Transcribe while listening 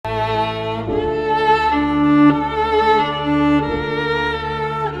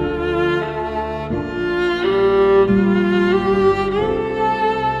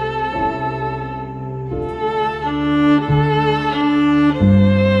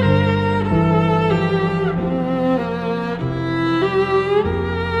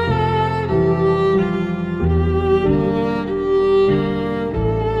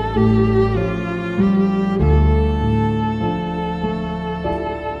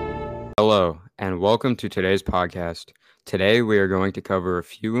Hello, and welcome to today's podcast. Today, we are going to cover a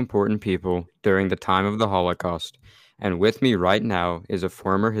few important people during the time of the Holocaust. And with me right now is a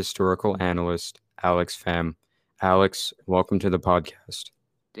former historical analyst, Alex Pham. Alex, welcome to the podcast.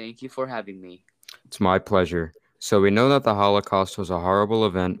 Thank you for having me. It's my pleasure. So, we know that the Holocaust was a horrible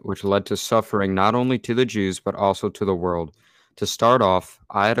event which led to suffering not only to the Jews but also to the world. To start off,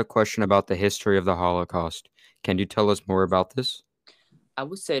 I had a question about the history of the Holocaust. Can you tell us more about this? I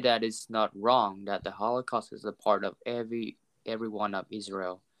would say that it's not wrong that the Holocaust is a part of everyone of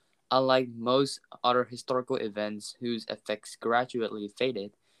Israel. Unlike most other historical events whose effects gradually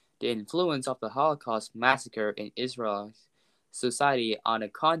faded, the influence of the Holocaust massacre in Israel's society, on the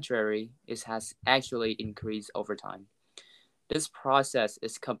contrary, has actually increased over time. This process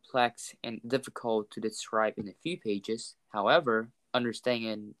is complex and difficult to describe in a few pages. However,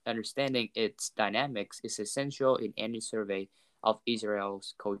 understanding its dynamics is essential in any survey of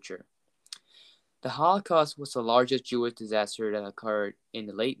Israel's culture. The Holocaust was the largest Jewish disaster that occurred in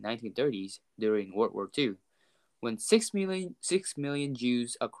the late 1930s during World War II, when 6 million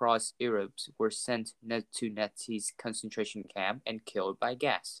Jews across Europe were sent to Nazi concentration camp and killed by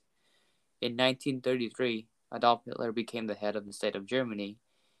gas. In 1933, Adolf Hitler became the head of the state of Germany,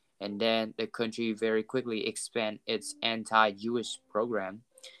 and then the country very quickly expanded its anti-Jewish program.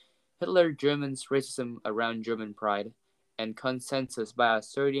 Hitler Germans racism around German pride and consensus by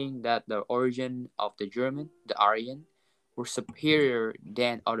asserting that the origin of the German, the Aryan, were superior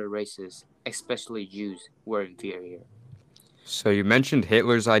than other races, especially Jews, were inferior. So you mentioned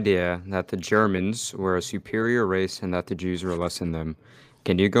Hitler's idea that the Germans were a superior race and that the Jews were less than them.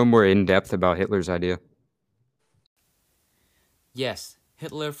 Can you go more in depth about Hitler's idea? Yes,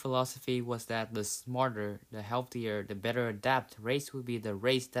 Hitler's philosophy was that the smarter, the healthier, the better adapted race would be the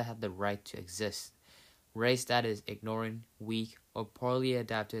race that had the right to exist. Race that is ignorant, weak, or poorly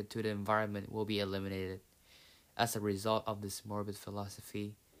adapted to the environment will be eliminated. As a result of this morbid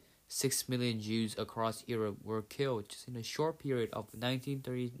philosophy, 6 million Jews across Europe were killed just in a short period of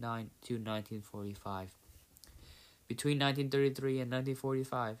 1939 to 1945. Between 1933 and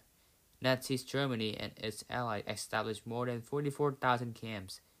 1945, Nazi Germany and its allies established more than 44,000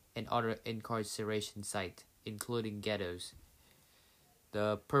 camps and other incarceration sites, including ghettos.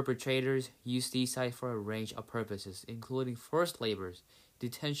 The perpetrators used these sites for a range of purposes, including forced labor,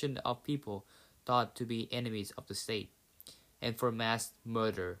 detention of people thought to be enemies of the state, and for mass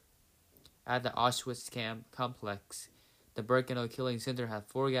murder. At the Auschwitz camp complex, the Birkenau killing center had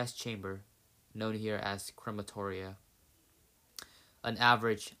four gas chambers, known here as crematoria. An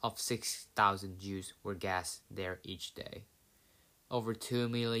average of 6,000 Jews were gassed there each day. Over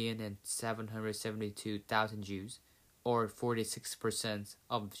 2,772,000 Jews, or 46%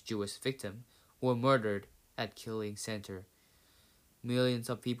 of Jewish victims, were murdered at killing center.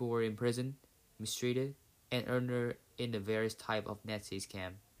 Millions of people were imprisoned, mistreated, and under in the various type of Nazis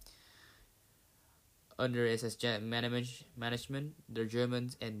camp. Under SS management, the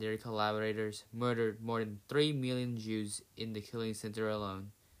Germans and their collaborators murdered more than 3 million Jews in the killing center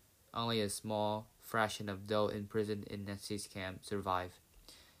alone. Only a small fraction of those imprisoned in Nazis camp survived.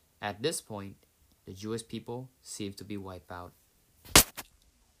 At this point, the Jewish people seem to be wiped out.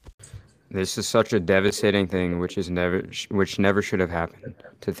 This is such a devastating thing which never should have happened.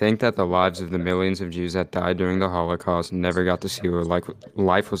 To think that the lives of the millions of Jews that died during the Holocaust never got to see what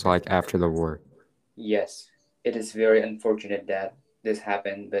life was like after the war. Yes, it is very unfortunate that this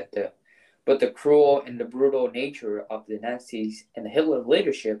happened, but the cruel and the brutal nature of the Nazis and the Hitler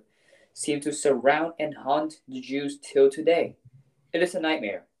leadership seem to surround and haunt the Jews till today. It is a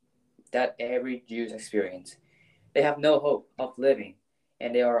nightmare that every Jews experience. They have no hope of living,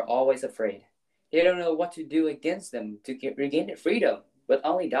 and they are always afraid. They don't know what to do against them to regain their freedom, but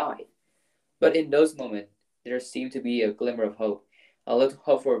only die. But in those moments, there seemed to be a glimmer of hope, a little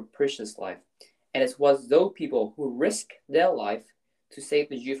hope for a precious life. And it was those people who risked their life to save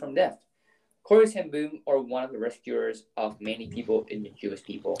the Jew from death. Corey ten Boom are one of the rescuers of many people in the Jewish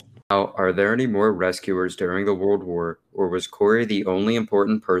people. Now, are there any more rescuers during the World War, or was Corey the only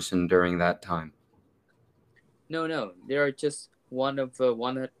important person during that time? No, no, they are just one of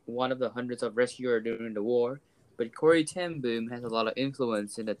the hundreds of rescuers during the war. But Corey ten Boom has a lot of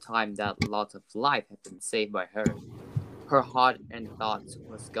influence in the time that lots of life have been saved by her. Her heart and thoughts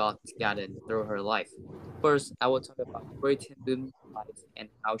was God's guidance through her life. First, I will talk about Corrie ten Boom's life and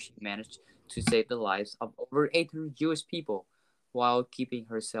how she managed to save the lives of over 800 Jewish people while keeping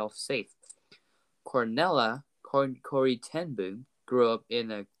herself safe. Corrie ten Boom grew up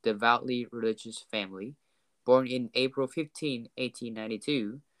in a devoutly religious family. Born in April 15,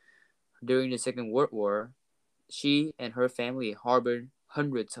 1892, during the Second World War, she and her family harbored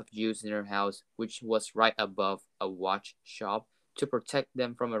hundreds of Jews in her house, which was right above a watch shop, to protect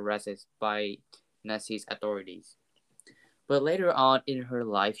them from arrest by Nazi authorities. But later on in her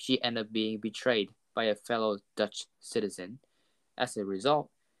life, she ended up being betrayed by a fellow Dutch citizen. As a result,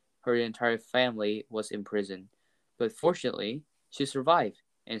 her entire family was imprisoned. But fortunately, she survived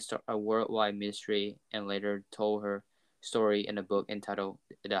and started a worldwide ministry and later told her story in a book entitled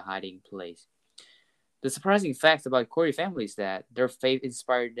The Hiding Place. The surprising fact about Corey family is that their faith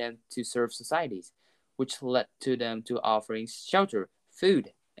inspired them to serve societies, which led to them to offering shelter,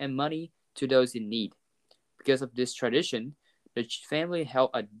 food, and money to those in need. Because of this tradition, the family held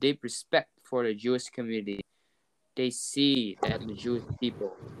a deep respect for the Jewish community. They see that the Jewish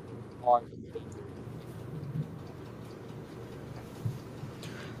people are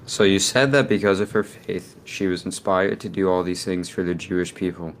So you said that because of her faith, she was inspired to do all these things for the Jewish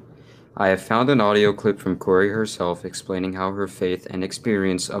people. I have found an audio clip from Corey herself explaining how her faith and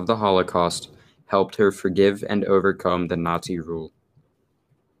experience of the Holocaust helped her forgive and overcome the Nazi rule.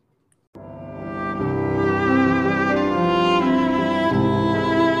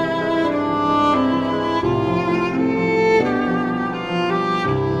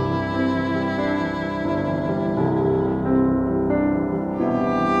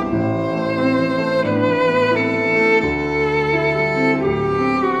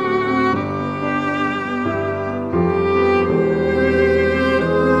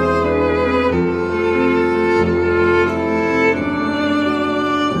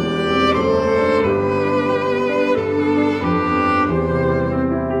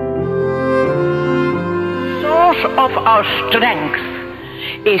 Of our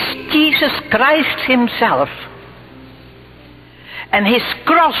strength is Jesus Christ himself, and his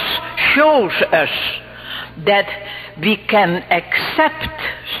cross shows us that we can accept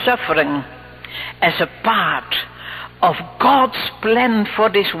suffering as a part of God's plan for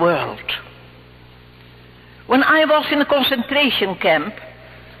this world. When I was in a concentration camp,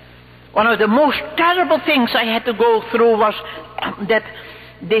 one of the most terrible things I had to go through was that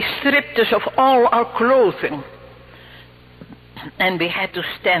they stripped us of all our clothing. And we had to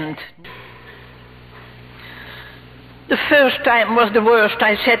stand. The first time was the worst.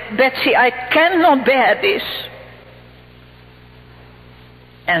 I said, Betsy, I cannot bear this.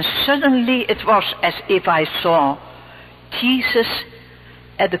 And suddenly it was as if I saw Jesus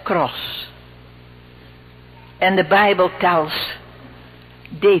at the cross. And the Bible tells,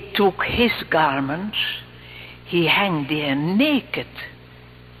 they took his garments, he hung there naked.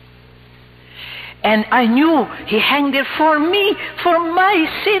 And I knew he hung there for me, for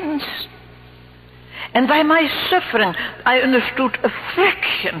my sins. And by my suffering, I understood a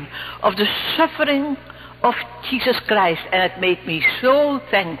fraction of the suffering of Jesus Christ. And it made me so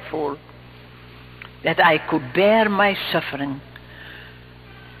thankful that I could bear my suffering.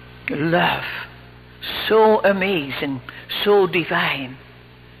 Love, so amazing, so divine,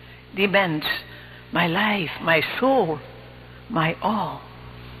 demands my life, my soul, my all.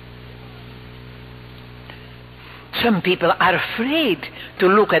 Some people are afraid to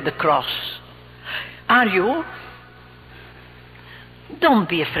look at the cross. Are you? Don't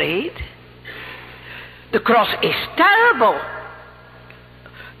be afraid. The cross is terrible.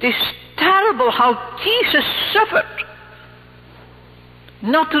 It is terrible how Jesus suffered.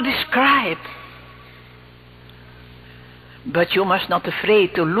 Not to describe. But you must not be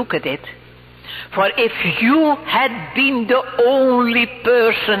afraid to look at it. For if you had been the only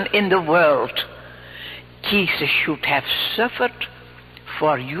person in the world, Jesus should have suffered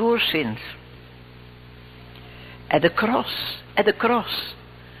for your sins. At the cross,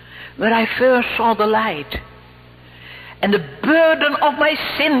 where I first saw the light, and the burden of my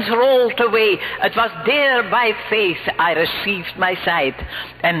sins rolled away. It was there by faith I received my sight,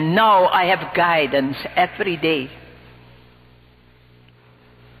 and now I have guidance every day.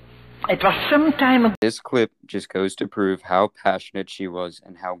 It was some time ago. This clip just goes to prove how passionate she was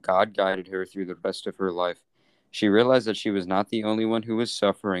and how God guided her through the rest of her life. She realized that she was not the only one who was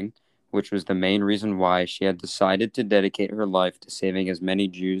suffering, which was the main reason why she had decided to dedicate her life to saving as many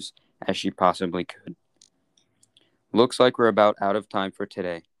Jews as she possibly could. Looks like we're about out of time for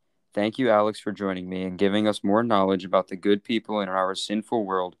today. Thank you, Alex, for joining me and giving us more knowledge about the good people in our sinful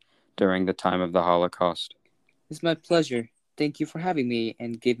world during the time of the Holocaust. It's my pleasure. Thank you for having me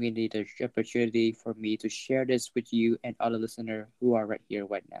and giving me the opportunity for me to share this with you and other listeners who are right here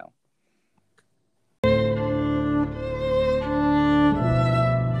right now.